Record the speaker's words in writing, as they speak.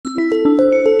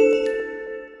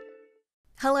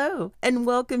Hello, and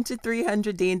welcome to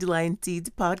 300 Dandelion Seeds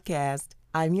podcast.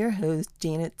 I'm your host,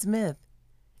 Janet Smith.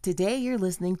 Today, you're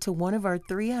listening to one of our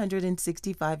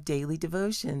 365 daily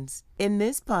devotions. In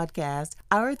this podcast,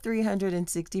 our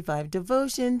 365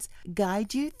 devotions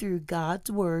guide you through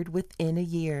God's Word within a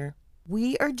year.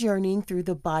 We are journeying through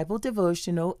the Bible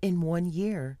devotional in 1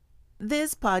 year.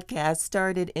 This podcast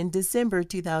started in December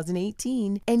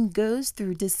 2018 and goes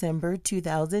through December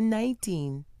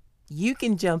 2019. You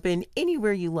can jump in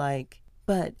anywhere you like,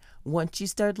 but once you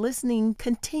start listening,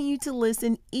 continue to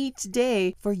listen each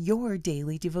day for your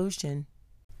daily devotion.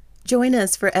 Join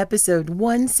us for episode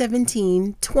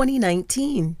 117,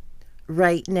 2019,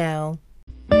 right now.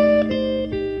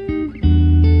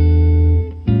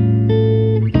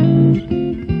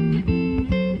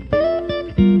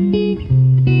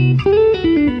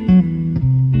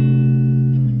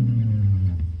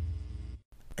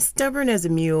 Stubborn as a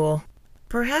mule.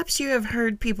 Perhaps you have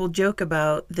heard people joke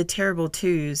about the terrible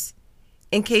twos.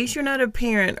 In case you're not a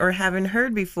parent or haven't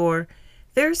heard before,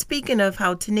 they're speaking of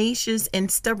how tenacious and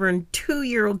stubborn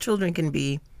 2-year-old children can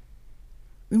be.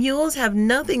 Mules have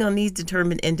nothing on these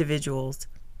determined individuals.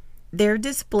 Their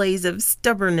displays of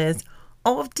stubbornness,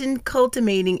 often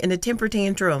culminating in a temper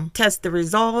tantrum, test the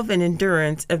resolve and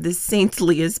endurance of the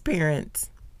saintliest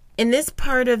parents. In this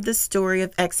part of the story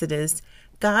of Exodus,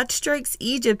 God strikes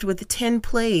Egypt with 10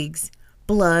 plagues: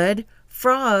 blood,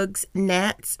 frogs,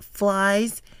 gnats,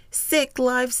 flies, sick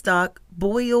livestock,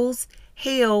 boils,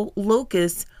 hail,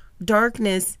 locusts,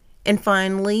 darkness, and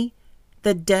finally,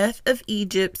 the death of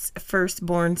Egypt's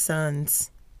firstborn sons.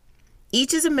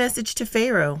 Each is a message to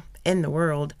Pharaoh and the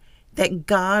world that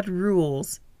God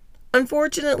rules.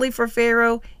 Unfortunately for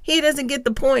Pharaoh, he doesn't get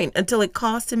the point until it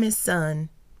costs him his son.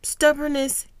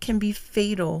 Stubbornness can be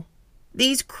fatal.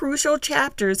 These crucial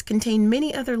chapters contain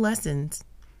many other lessons.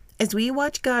 As we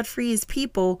watch God free his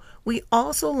people, we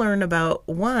also learn about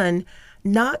 1,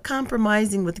 not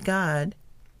compromising with God,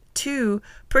 2,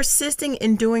 persisting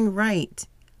in doing right,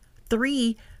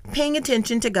 3, paying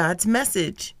attention to God's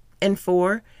message, and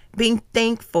 4, being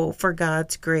thankful for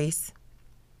God's grace.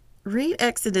 Read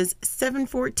Exodus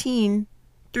 7:14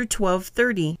 through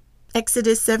 12:30.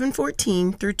 Exodus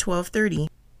 7:14 through 12:30.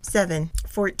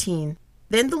 7:14.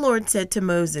 Then the Lord said to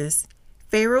Moses,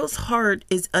 Pharaoh's heart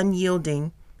is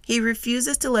unyielding. He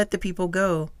refuses to let the people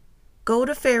go. Go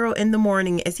to Pharaoh in the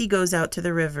morning as he goes out to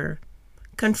the river.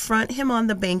 Confront him on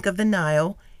the bank of the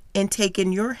Nile and take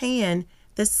in your hand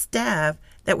the staff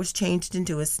that was changed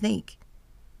into a snake.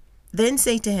 Then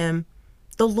say to him,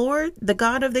 the Lord, the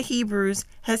God of the Hebrews,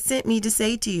 has sent me to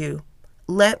say to you,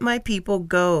 let my people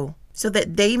go, so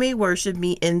that they may worship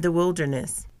me in the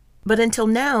wilderness. But until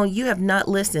now you have not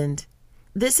listened.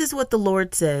 This is what the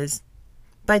Lord says.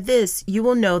 By this you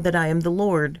will know that I am the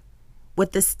Lord.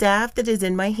 With the staff that is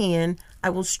in my hand, I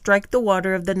will strike the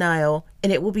water of the Nile,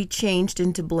 and it will be changed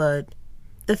into blood.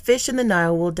 The fish in the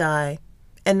Nile will die,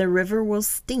 and the river will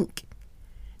stink.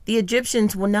 The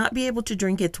Egyptians will not be able to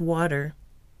drink its water.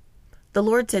 The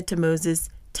Lord said to Moses,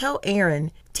 tell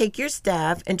Aaron, take your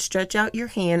staff and stretch out your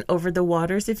hand over the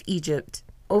waters of Egypt,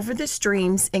 over the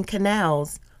streams and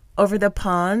canals, over the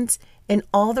ponds and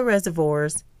all the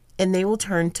reservoirs, and they will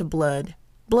turn to blood.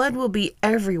 Blood will be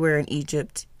everywhere in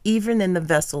Egypt, even in the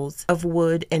vessels of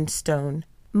wood and stone.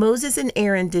 Moses and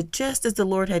Aaron did just as the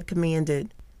Lord had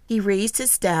commanded. He raised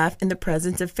his staff in the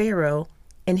presence of Pharaoh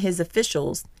and his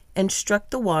officials and struck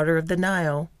the water of the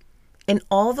Nile, and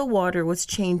all the water was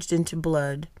changed into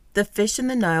blood. The fish in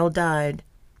the Nile died,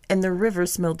 and the river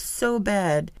smelled so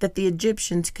bad that the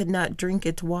Egyptians could not drink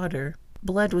its water.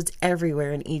 Blood was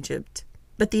everywhere in Egypt.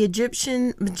 But the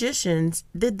Egyptian magicians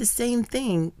did the same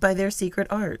thing by their secret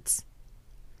arts.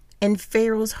 And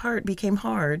Pharaoh's heart became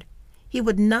hard. He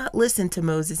would not listen to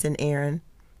Moses and Aaron,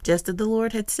 just as the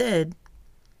Lord had said.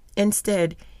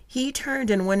 Instead, he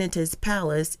turned and went into his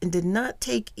palace and did not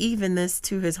take even this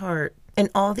to his heart.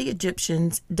 And all the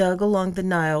Egyptians dug along the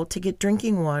Nile to get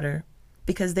drinking water,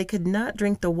 because they could not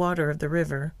drink the water of the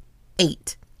river.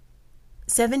 8.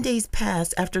 7 days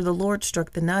passed after the Lord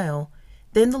struck the Nile.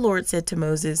 Then the Lord said to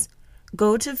Moses,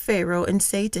 go to Pharaoh and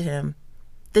say to him,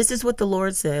 this is what the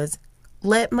Lord says,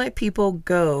 let my people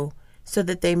go so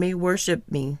that they may worship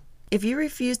me. If you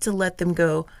refuse to let them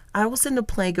go, I will send a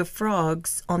plague of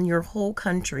frogs on your whole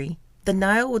country. The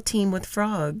Nile will teem with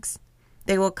frogs.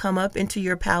 They will come up into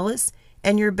your palace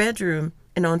and your bedroom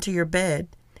and onto your bed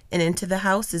and into the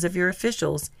houses of your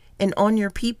officials and on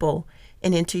your people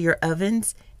and into your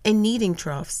ovens and kneading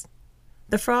troughs.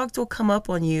 The frogs will come up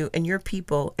on you and your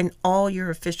people and all your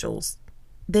officials.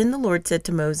 Then the Lord said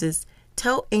to Moses,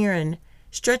 tell Aaron,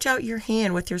 stretch out your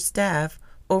hand with your staff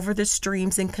over the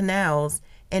streams and canals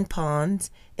and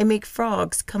ponds and make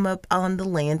frogs come up on the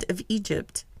land of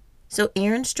Egypt. So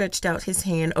Aaron stretched out his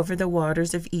hand over the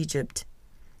waters of Egypt,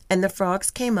 and the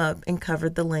frogs came up and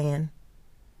covered the land.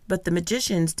 But the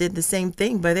magicians did the same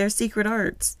thing by their secret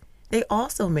arts. They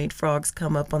also made frogs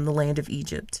come up on the land of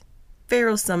Egypt.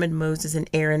 Pharaoh summoned Moses and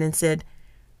Aaron and said,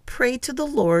 "Pray to the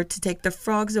Lord to take the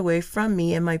frogs away from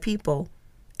me and my people,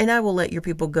 and I will let your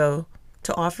people go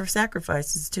to offer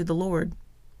sacrifices to the Lord."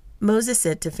 Moses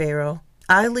said to Pharaoh,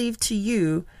 "I leave to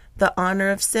you the honor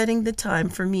of setting the time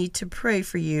for me to pray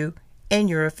for you and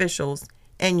your officials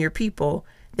and your people,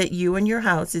 that you and your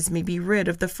houses may be rid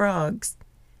of the frogs,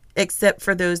 except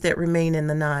for those that remain in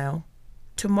the Nile."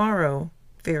 "Tomorrow,"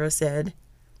 Pharaoh said.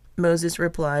 Moses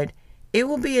replied, "It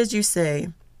will be as you say,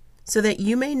 so that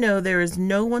you may know there is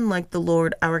no one like the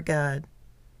Lord our God.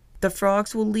 The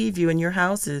frogs will leave you in your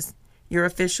houses, your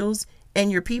officials,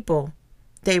 and your people.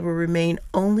 They will remain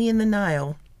only in the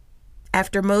Nile."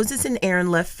 After Moses and Aaron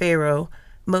left Pharaoh,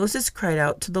 Moses cried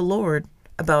out to the Lord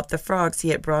about the frogs he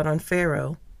had brought on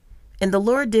Pharaoh. And the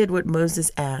Lord did what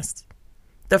Moses asked.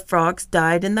 The frogs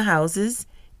died in the houses,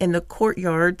 in the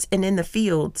courtyards, and in the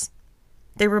fields.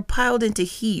 They were piled into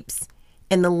heaps,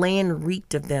 and the land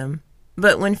reeked of them.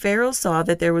 But when Pharaoh saw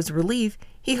that there was relief,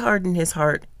 he hardened his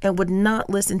heart and would not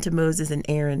listen to Moses and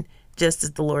Aaron, just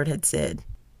as the Lord had said.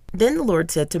 Then the Lord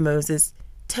said to Moses,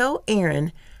 "Tell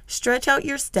Aaron, stretch out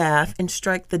your staff and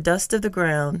strike the dust of the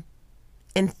ground,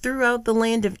 and throughout the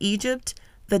land of Egypt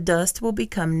the dust will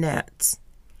become gnats."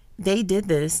 They did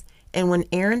this, and when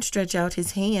Aaron stretched out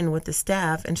his hand with the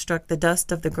staff and struck the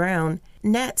dust of the ground,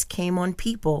 gnats came on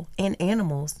people and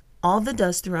animals. All the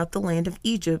dust throughout the land of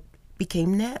Egypt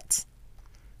became gnats.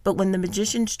 But when the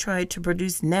magicians tried to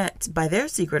produce gnats by their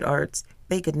secret arts,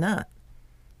 they could not.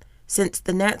 Since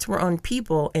the gnats were on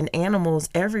people and animals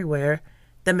everywhere,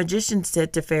 the magicians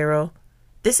said to Pharaoh,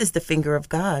 "This is the finger of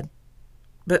God."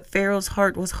 But Pharaoh's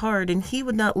heart was hard, and he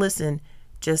would not listen,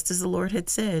 just as the Lord had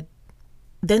said.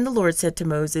 Then the Lord said to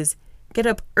Moses, "Get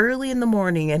up early in the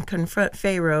morning and confront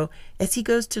Pharaoh as he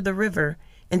goes to the river,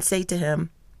 and say to him,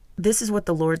 'This is what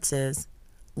the Lord says,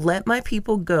 let my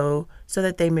people go so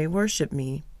that they may worship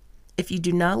me. If you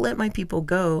do not let my people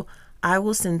go, I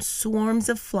will send swarms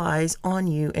of flies on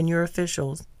you and your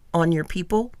officials, on your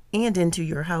people, and into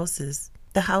your houses.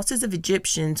 The houses of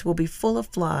Egyptians will be full of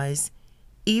flies.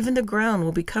 Even the ground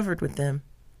will be covered with them.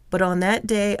 But on that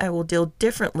day I will deal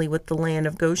differently with the land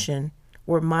of Goshen,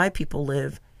 where my people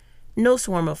live. No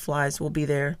swarm of flies will be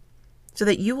there, so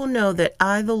that you will know that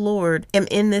I, the Lord, am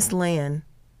in this land.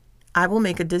 I will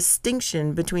make a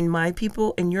distinction between my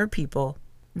people and your people.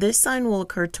 This sign will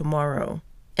occur tomorrow."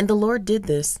 And the Lord did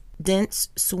this. Dense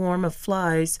swarm of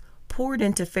flies poured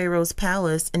into Pharaoh's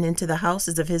palace and into the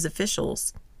houses of his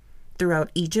officials. Throughout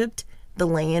Egypt, the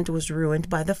land was ruined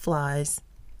by the flies.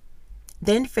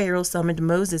 Then Pharaoh summoned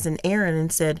Moses and Aaron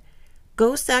and said,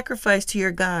 "Go sacrifice to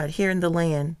your God here in the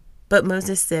land." But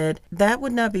Moses said, "That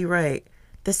would not be right.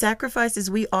 The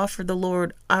sacrifices we offer the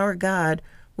Lord our God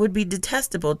would be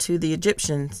detestable to the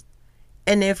Egyptians.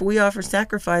 And if we offer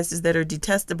sacrifices that are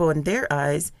detestable in their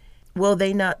eyes, will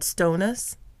they not stone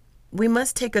us? We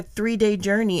must take a 3-day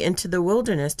journey into the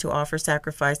wilderness to offer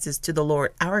sacrifices to the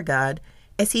Lord our God,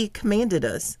 as he commanded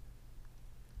us."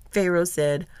 Pharaoh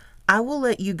said, "I will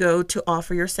let you go to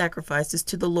offer your sacrifices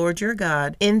to the Lord your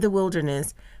God in the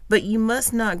wilderness, but you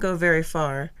must not go very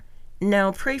far.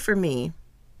 Now pray for me."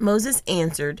 Moses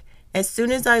answered, "As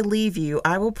soon as I leave you,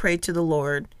 I will pray to the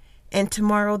Lord, and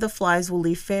tomorrow the flies will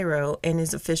leave Pharaoh and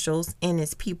his officials and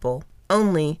his people.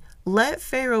 Only let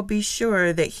Pharaoh be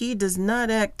sure that he does not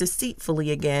act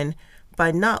deceitfully again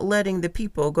by not letting the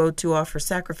people go to offer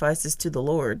sacrifices to the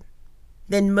Lord."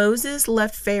 Then Moses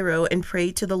left Pharaoh and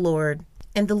prayed to the Lord,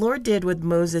 and the Lord did what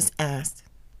Moses asked.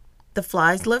 The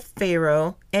flies left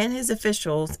Pharaoh and his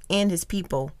officials and his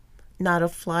people. Not a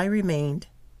fly remained.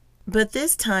 But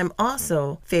this time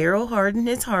also Pharaoh hardened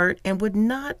his heart and would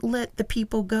not let the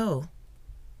people go.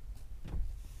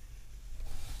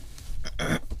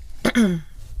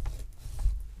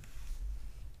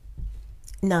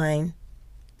 9.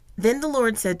 Then the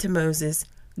Lord said to Moses,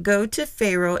 "Go to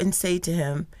Pharaoh and say to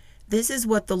him, 'This is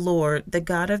what the Lord, the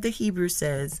God of the Hebrews,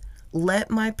 says, let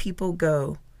my people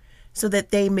go, so that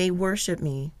they may worship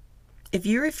me. If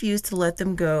you refuse to let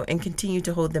them go and continue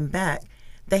to hold them back,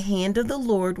 the hand of the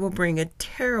Lord will bring a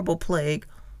terrible plague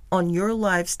on your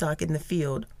livestock in the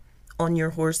field, on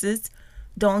your horses,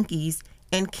 donkeys,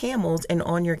 and camels, and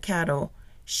on your cattle,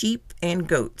 sheep, and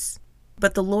goats.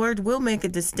 But the Lord will make a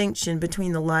distinction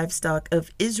between the livestock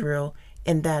of Israel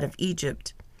and that of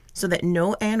Egypt, so that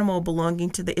no animal belonging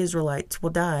to the Israelites will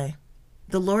die.'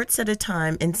 The Lord set a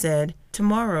time and said,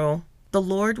 'Tomorrow The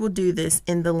Lord will do this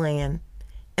in the land.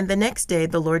 And the next day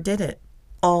the Lord did it.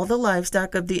 All the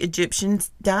livestock of the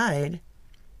Egyptians died,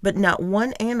 but not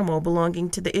one animal belonging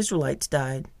to the Israelites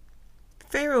died.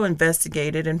 Pharaoh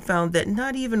investigated and found that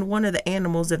not even one of the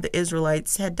animals of the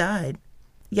Israelites had died.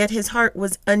 Yet his heart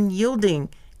was unyielding,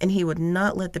 and he would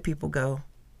not let the people go.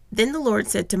 Then the Lord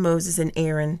said to Moses and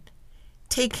Aaron,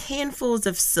 "Take handfuls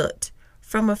of soot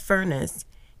from a furnace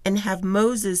and have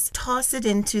Moses toss it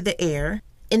into the air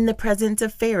in the presence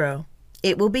of Pharaoh.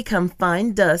 It will become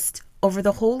fine dust over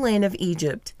the whole land of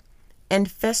Egypt,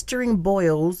 and festering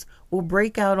boils will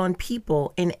break out on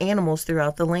people and animals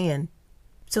throughout the land."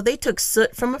 So they took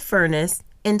soot from a furnace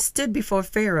and stood before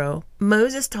Pharaoh.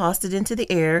 Moses tossed it into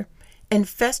the air, and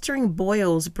festering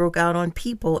boils broke out on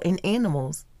people and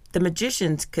animals. The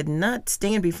magicians could not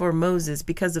stand before Moses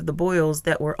because of the boils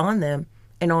that were on them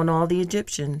and on all the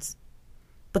Egyptians.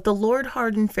 But the Lord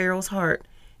hardened Pharaoh's heart,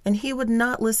 and he would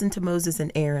not listen to Moses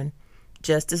and Aaron,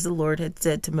 just as the Lord had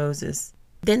said to Moses.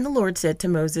 Then the Lord said to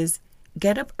Moses,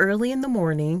 "Get up early in the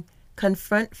morning,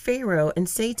 confront Pharaoh, and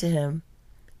say to him,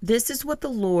 'This is what the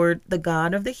Lord, the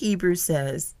God of the Hebrews,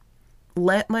 says.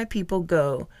 Let my people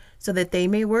go, so that they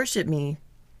may worship me.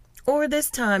 Or this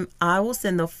time I will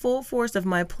send the full force of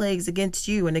my plagues against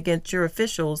you and against your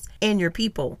officials and your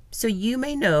people, so you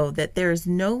may know that there is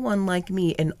no one like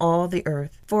me in all the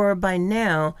earth. For by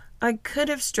now I could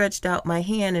have stretched out my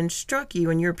hand and struck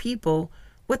you and your people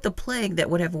with the plague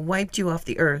that would have wiped you off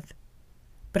the earth.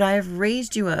 But I have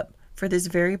raised you up for this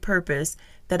very purpose,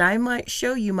 that I might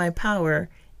show you my power,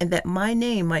 and that my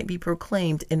name might be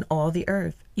proclaimed in all the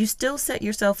earth. You still set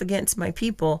yourself against my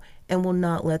people and will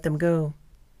not let them go.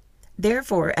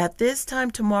 Therefore, at this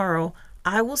time tomorrow,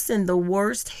 I will send the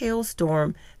worst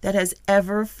hailstorm that has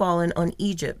ever fallen on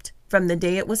Egypt, from the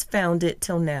day it was founded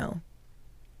till now.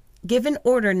 Give an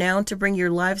order now to bring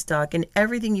your livestock and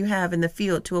everything you have in the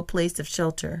field to a place of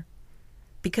shelter,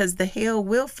 because the hail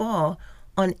will fall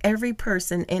on every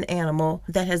person and animal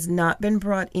that has not been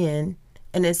brought in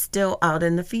and is still out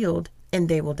in the field, and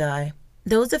they will die."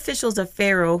 Those officials of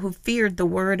Pharaoh who feared the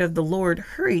word of the Lord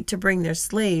hurried to bring their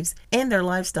slaves and their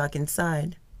livestock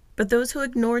inside. But those who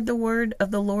ignored the word of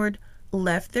the Lord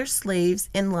left their slaves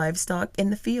and livestock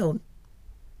in the field.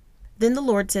 Then the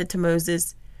Lord said to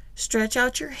Moses, "Stretch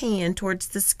out your hand towards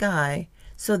the sky,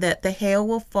 so that the hail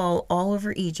will fall all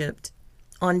over Egypt,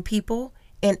 on people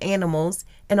and animals,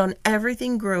 and on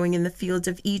everything growing in the fields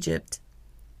of Egypt."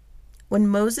 When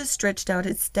Moses stretched out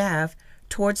his staff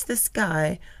towards the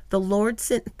sky, the Lord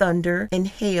sent thunder and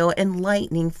hail, and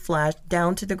lightning flashed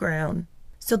down to the ground.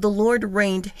 So the Lord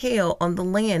rained hail on the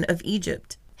land of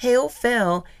Egypt. Hail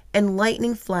fell and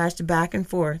lightning flashed back and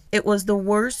forth. It was the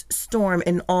worst storm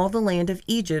in all the land of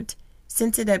Egypt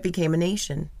since it had become a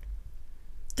nation.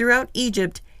 Throughout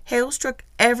Egypt, hail struck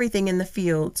everything in the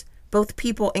fields, both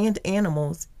people and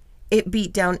animals. It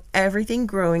beat down everything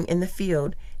growing in the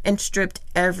field and stripped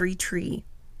every tree.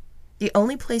 The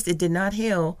only place it did not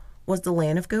hail was the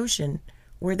land of Goshen,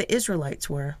 where the Israelites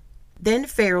were. Then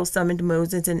Pharaoh summoned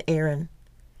Moses and Aaron.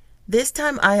 "This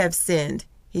time I have sinned,"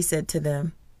 he said to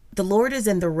them. "The Lord is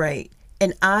in the right,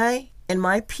 and I and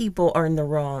my people are in the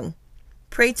wrong.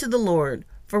 Pray to the Lord,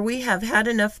 for we have had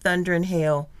enough thunder and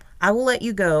hail. I will let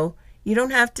you go. You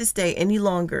don't have to stay any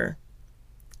longer."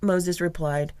 Moses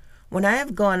replied, "When I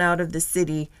have gone out of the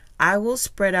city, I will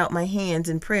spread out my hands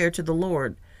in prayer to the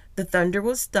Lord. The thunder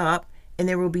will stop, and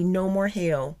there will be no more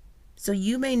hail. So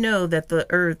you may know that the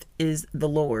earth is the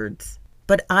Lord's.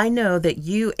 But I know that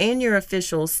you and your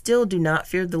officials still do not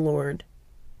fear the Lord."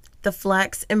 The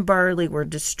flax and barley were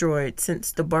destroyed,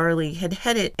 since the barley had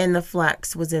headed and the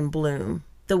flax was in bloom.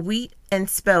 The wheat and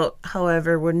spelt,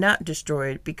 however, were not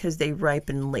destroyed, because they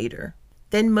ripened later.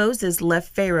 Then Moses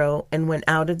left Pharaoh and went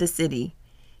out of the city.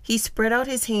 He spread out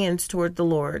his hands toward the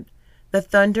Lord. The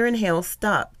thunder and hail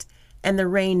stopped, and the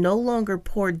rain no longer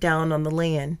poured down on the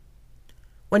land.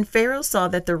 When Pharaoh saw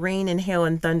that the rain and hail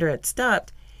and thunder had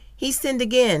stopped, he sinned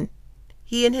again.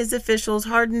 He and his officials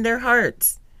hardened their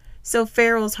hearts. So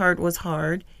Pharaoh's heart was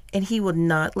hard, and he would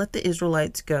not let the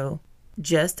Israelites go,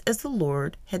 just as the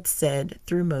Lord had said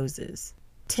through Moses.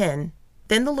 10.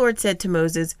 Then the Lord said to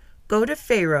Moses, "Go to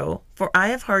Pharaoh, for I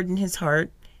have hardened his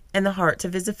heart and the hearts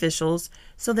of his officials,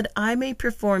 so that I may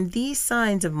perform these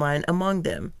signs of mine among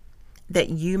them, that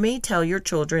you may tell your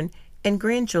children and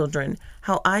grandchildren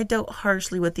how I dealt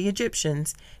harshly with the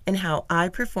Egyptians, and how I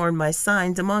performed my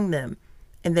signs among them,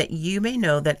 and that you may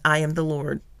know that I am the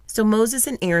Lord." So Moses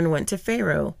and Aaron went to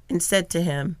Pharaoh and said to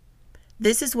him,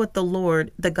 "This is what the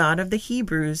Lord, the God of the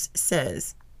Hebrews,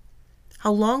 says.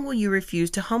 How long will you refuse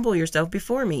to humble yourself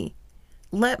before me?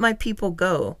 Let my people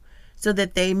go, so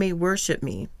that they may worship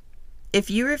me. If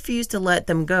you refuse to let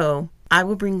them go, I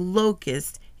will bring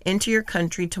locusts into your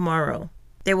country tomorrow.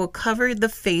 They will cover the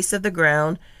face of the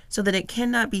ground so that it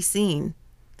cannot be seen.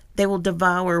 They will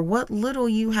devour what little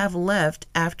you have left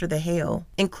after the hail,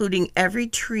 including every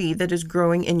tree that is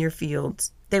growing in your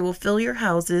fields. They will fill your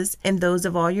houses and those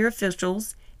of all your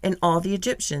officials and all the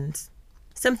Egyptians,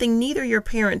 something neither your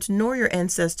parents nor your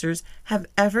ancestors have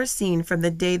ever seen from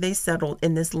the day they settled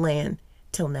in this land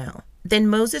till now. Then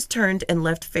Moses turned and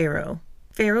left Pharaoh.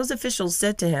 Pharaoh's officials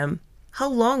said to him, "How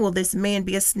long will this man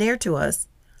be a snare to us?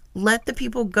 Let the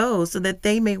people go so that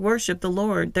they may worship the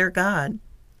Lord their God.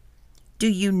 Do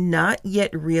you not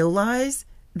yet realize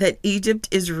that Egypt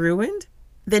is ruined?"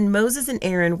 Then Moses and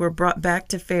Aaron were brought back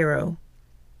to Pharaoh.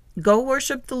 "Go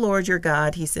worship the Lord your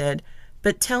God," he said,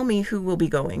 "but tell me who will be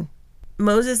going."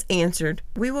 Moses answered,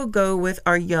 "We will go with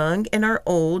our young and our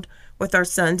old, with our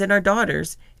sons and our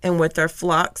daughters, and with our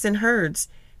flocks and herds,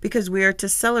 because we are to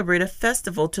celebrate a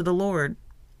festival to the Lord."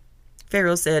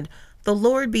 Pharaoh said, "The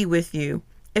Lord be with you,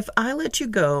 if I let you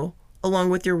go,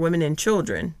 along with your women and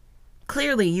children.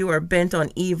 Clearly you are bent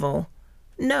on evil.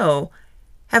 No,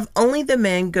 have only the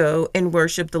men go and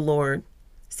worship the Lord,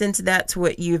 since that's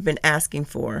what you've been asking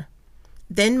for."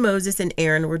 Then Moses and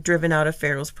Aaron were driven out of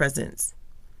Pharaoh's presence.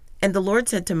 And the Lord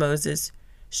said to Moses,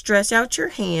 "Stretch out your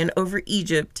hand over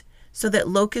Egypt, so that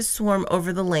locusts swarm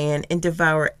over the land and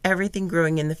devour everything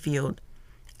growing in the field,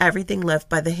 everything left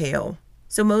by the hail."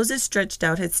 So Moses stretched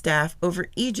out his staff over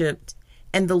Egypt,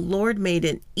 and the Lord made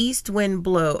an east wind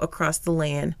blow across the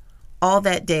land all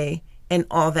that day and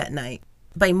all that night.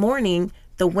 By morning,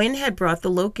 the wind had brought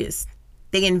the locusts.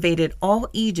 They invaded all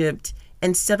Egypt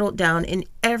and settled down in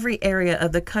every area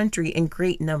of the country in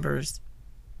great numbers.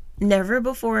 Never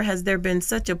before has there been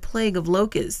such a plague of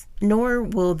locusts, nor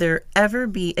will there ever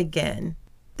be again.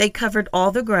 They covered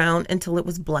all the ground until it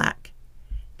was black.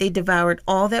 They devoured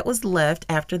all that was left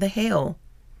after the hail,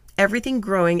 everything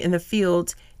growing in the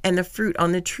fields and the fruit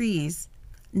on the trees.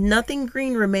 Nothing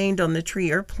green remained on the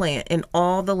tree or plant in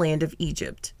all the land of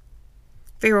Egypt.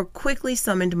 Pharaoh quickly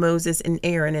summoned Moses and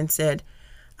Aaron and said,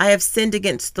 "I have sinned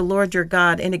against the Lord your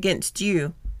God and against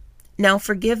you. Now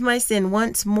forgive my sin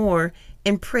once more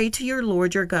and pray to your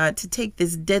Lord your God to take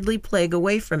this deadly plague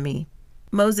away from me."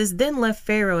 Moses then left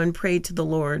Pharaoh and prayed to the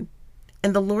Lord.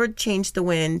 And the Lord changed the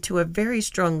wind to a very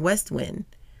strong west wind,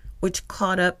 which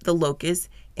caught up the locusts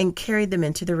and carried them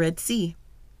into the Red Sea.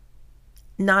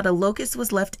 Not a locust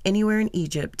was left anywhere in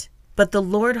Egypt, but the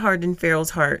Lord hardened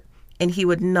Pharaoh's heart, and he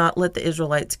would not let the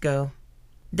Israelites go.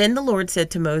 Then the Lord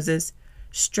said to Moses,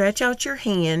 "Stretch out your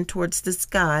hand towards the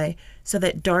sky so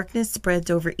that darkness spreads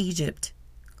over Egypt,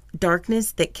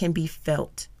 darkness that can be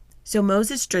felt." So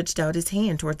Moses stretched out his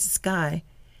hand towards the sky,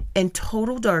 and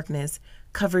total darkness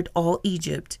covered all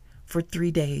Egypt for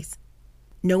 3 days.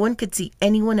 No one could see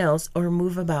anyone else or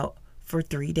move about for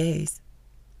 3 days.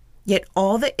 Yet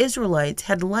all the Israelites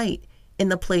had light in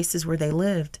the places where they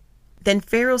lived. Then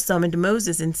Pharaoh summoned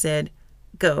Moses and said,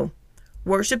 "Go,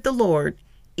 worship the Lord.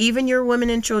 Even your women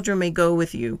and children may go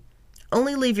with you.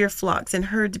 Only leave your flocks and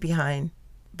herds behind."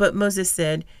 But Moses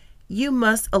said, "You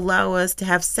must allow us to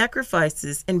have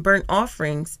sacrifices and burnt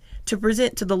offerings to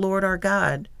present to the Lord our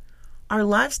God. Our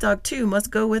livestock too must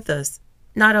go with us.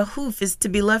 Not a hoof is to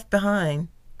be left behind.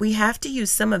 We have to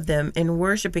use some of them in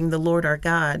worshiping the Lord our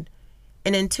God.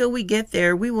 And until we get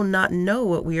there, we will not know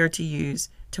what we are to use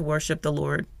to worship the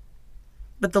Lord."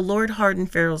 But the Lord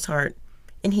hardened Pharaoh's heart,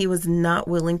 and he was not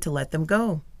willing to let them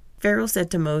go. Pharaoh said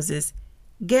to Moses,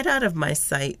 "Get out of my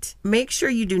sight. Make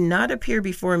sure you do not appear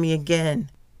before me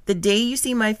again. The day you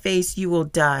see my face, you will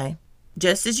die."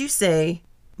 "Just as you say,"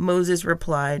 Moses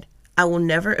replied, "I will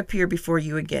never appear before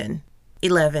you again."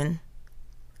 11.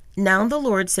 Now the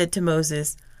Lord said to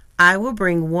Moses, "I will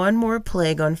bring one more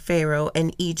plague on Pharaoh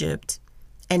and Egypt,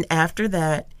 and after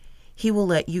that he will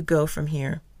let you go from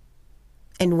here.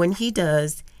 And when he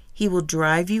does, he will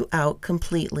drive you out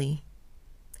completely.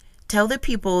 Tell the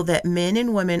people that men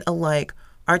and women alike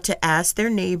are to ask their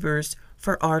neighbors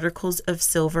for articles of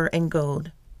silver and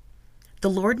gold." The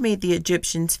Lord made the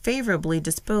Egyptians favorably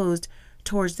disposed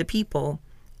towards the people,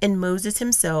 and Moses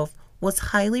himself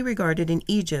was highly regarded in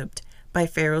Egypt by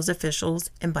Pharaoh's officials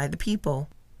and by the people.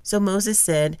 So Moses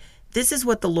said, "This is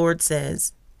what the Lord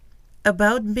says.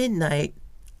 About midnight,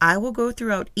 I will go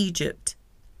throughout Egypt.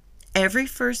 Every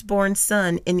firstborn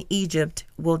son in Egypt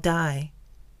will die,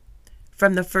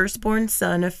 from the firstborn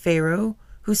son of Pharaoh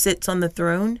who sits on the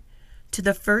throne to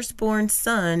the firstborn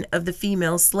son of the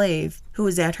female slave who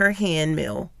is at her hand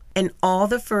mill, and all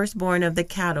the firstborn of the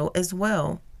cattle as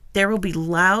well. There will be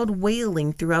loud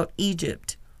wailing throughout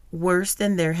Egypt, worse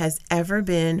than there has ever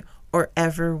been or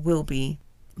ever will be.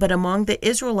 But among the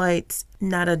Israelites,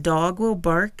 not a dog will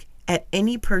bark at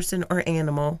any person or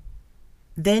animal.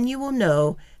 Then you will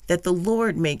know that the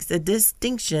Lord makes a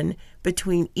distinction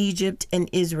between Egypt and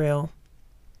Israel.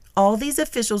 All these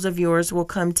officials of yours will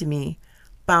come to me,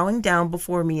 bowing down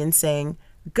before me and saying,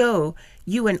 'Go,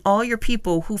 you and all your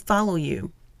people who follow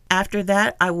you.' After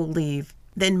that I will leave."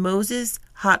 Then Moses,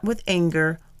 hot with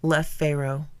anger, left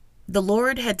Pharaoh. The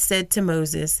Lord had said to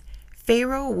Moses,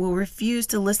 "Pharaoh will refuse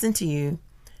to listen to you,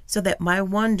 so that my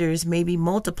wonders may be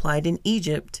multiplied in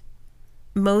Egypt."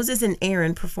 Moses and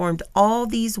Aaron performed all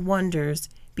these wonders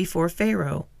before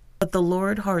Pharaoh, but the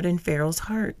Lord hardened Pharaoh's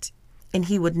heart, and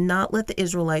he would not let the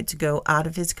Israelites go out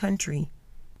of his country.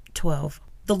 12.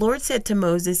 The Lord said to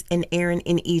Moses and Aaron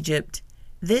in Egypt,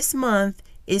 "This month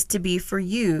is to be for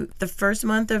you the first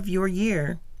month of your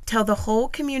year. Tell the whole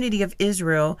community of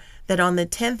Israel that on the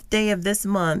 10th day of this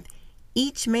month,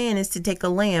 each man is to take a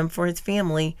lamb for his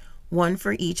family, one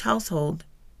for each household.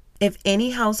 If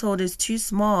any household is too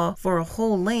small for a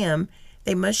whole lamb,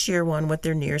 they must share one with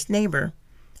their nearest neighbor,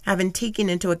 having taken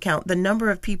into account the number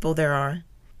of people there are.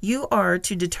 You are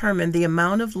to determine the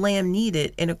amount of lamb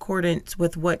needed in accordance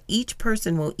with what each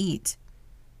person will eat.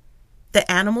 The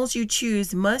animals you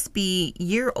choose must be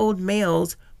year-old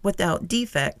males without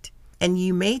defect, and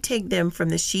you may take them from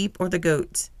the sheep or the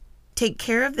goats. Take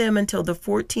care of them until the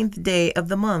 14th day of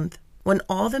the month, when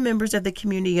all the members of the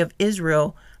community of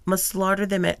Israel must slaughter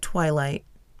them at twilight.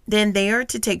 Then they are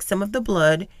to take some of the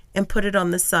blood and put it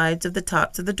on the sides of the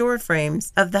tops of the door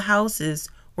frames of the houses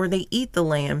where they eat the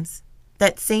lambs.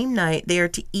 That same night they are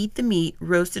to eat the meat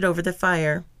roasted over the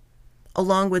fire,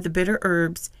 along with the bitter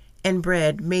herbs and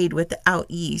bread made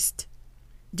without yeast.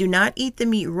 Do not eat the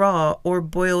meat raw or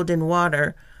boiled in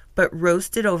water, but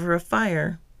roasted over a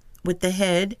fire, with the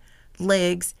head,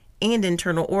 legs, and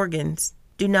internal organs.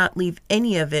 Do not leave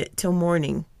any of it till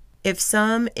morning. If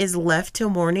some is left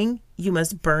till morning, you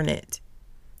must burn it.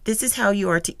 This is how you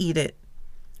are to eat it: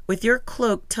 with your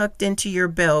cloak tucked into your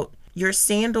belt, your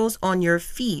sandals on your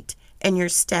feet, and your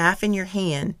staff in your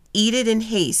hand. Eat it in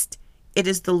haste. It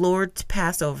is the Lord's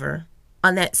Passover.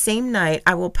 On that same night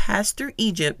I will pass through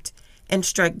Egypt and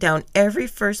strike down every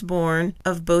firstborn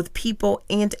of both people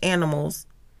and animals,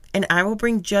 and I will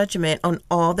bring judgment on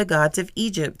all the gods of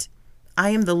Egypt.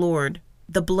 I am the Lord.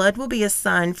 The blood will be a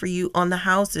sign for you on the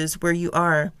houses where you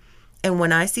are, and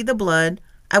when I see the blood,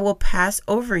 I will pass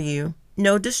over you.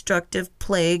 No destructive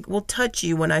plague will touch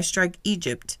you when I strike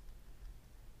Egypt.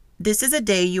 This is a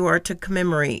day you are to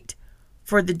commemorate.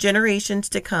 For the generations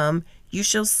to come, you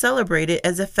shall celebrate it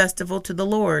as a festival to the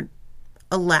Lord,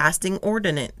 a lasting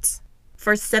ordinance.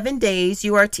 For 7 days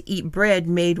you are to eat bread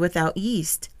made without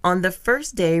yeast. On the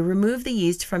first day remove the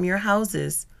yeast from your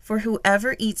houses, for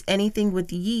whoever eats anything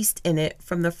with yeast in it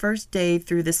from the first day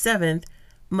through the 7th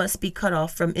must be cut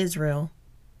off from Israel.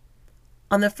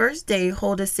 On the first day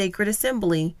hold a sacred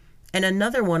assembly, and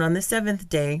another one on the 7th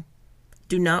day.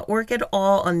 Do not work at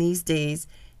all on these days,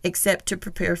 except to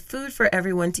prepare food for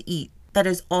everyone to eat. That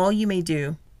is all you may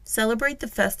do. Celebrate the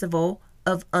festival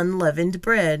of unleavened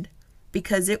bread,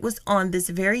 because it was on this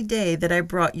very day that I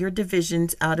brought your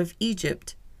divisions out of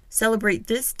Egypt. Celebrate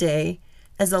this day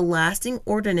as a lasting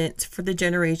ordinance for the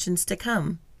generations to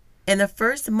come. In the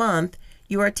first month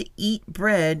you are to eat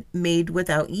bread made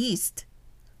without yeast.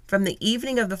 From the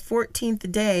evening of the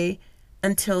 14th day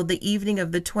until the evening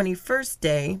of the 21st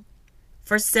day,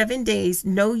 for 7 days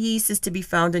no yeast is to be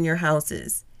found in your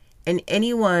houses, and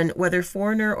anyone, whether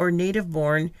foreigner or native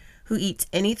born, who eats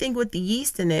anything with the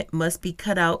yeast in it must be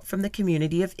cut out from the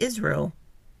community of Israel.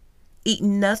 Eat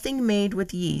nothing made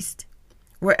with yeast.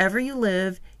 Wherever you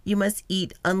live, you must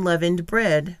eat unleavened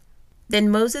bread. Then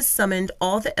Moses summoned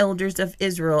all the elders of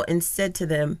Israel and said to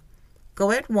them,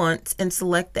 "Go at once and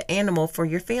select the animal for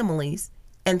your families,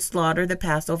 and slaughter the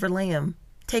Passover lamb.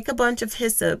 Take a bunch of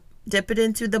hyssop, dip it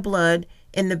into the blood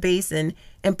in the basin,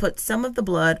 and put some of the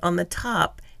blood on the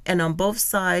top and on both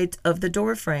sides of the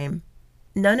door frame.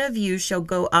 None of you shall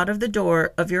go out of the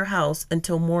door of your house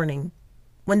until morning.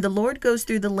 When the Lord goes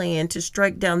through the land to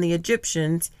strike down the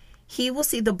Egyptians, he will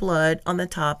see the blood on the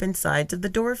top and sides of the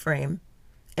door frame,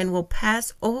 and will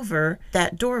pass over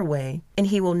that doorway, and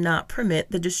he will not permit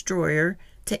the destroyer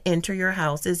to enter your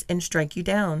houses and strike you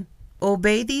down.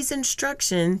 Obey these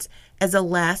instructions as a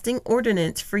lasting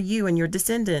ordinance for you and your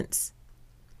descendants.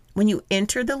 When you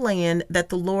enter the land that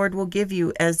the Lord will give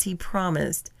you as he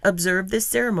promised, observe this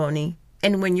ceremony.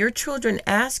 And when your children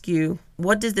ask you,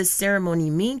 'What does this ceremony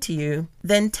mean to you?'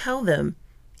 then tell them,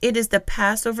 'It is the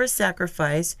Passover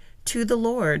sacrifice to the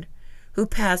Lord, who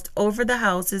passed over the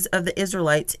houses of the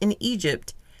Israelites in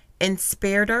Egypt and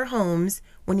spared our homes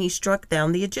when he struck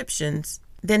down the Egyptians.'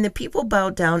 Then the people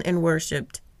bowed down and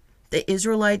worshipped. The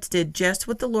Israelites did just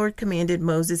what the Lord commanded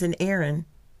Moses and Aaron.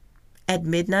 At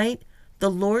midnight,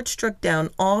 the Lord struck down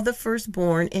all the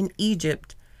firstborn in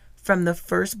Egypt, from the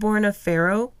firstborn of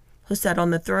Pharaoh, who sat on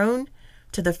the throne,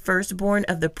 to the firstborn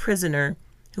of the prisoner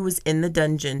who was in the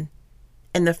dungeon,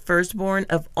 and the firstborn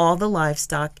of all the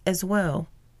livestock as well.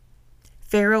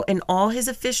 Pharaoh and all his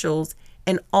officials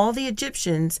and all the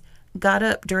Egyptians got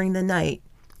up during the night,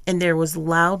 and there was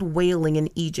loud wailing in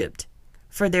Egypt,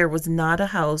 for there was not a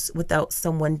house without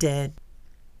someone dead.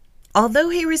 Although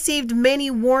he received many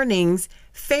warnings,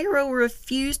 Pharaoh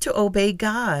refused to obey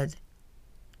God.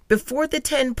 Before the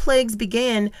 10 plagues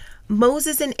began,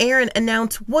 Moses and Aaron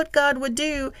announced what God would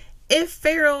do if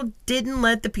Pharaoh didn't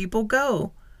let the people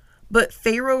go. But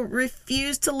Pharaoh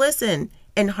refused to listen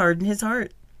and hardened his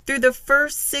heart. Through the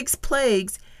first 6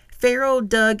 plagues, Pharaoh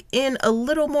dug in a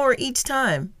little more each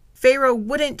time. Pharaoh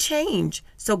wouldn't change,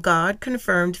 so God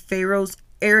confirmed Pharaoh's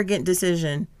arrogant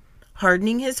decision,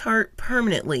 hardening his heart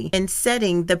permanently and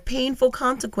setting the painful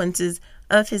consequences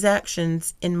of his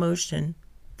actions in motion.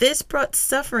 This brought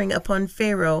suffering upon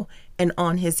Pharaoh and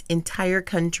on his entire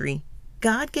country.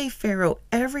 God gave Pharaoh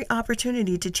every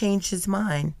opportunity to change his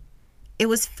mind. It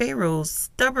was Pharaoh's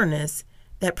stubbornness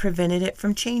that prevented it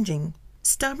from changing.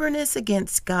 Stubbornness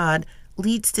against God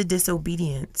leads to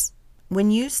disobedience. When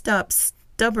you stop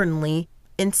stubbornly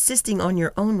insisting on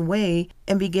your own way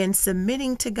and begin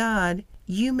submitting to God,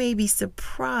 you may be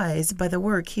surprised by the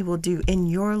work He will do in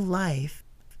your life.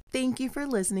 Thank you for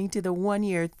listening to the 1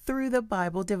 Year Through the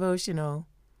Bible devotional.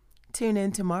 Tune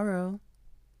in tomorrow.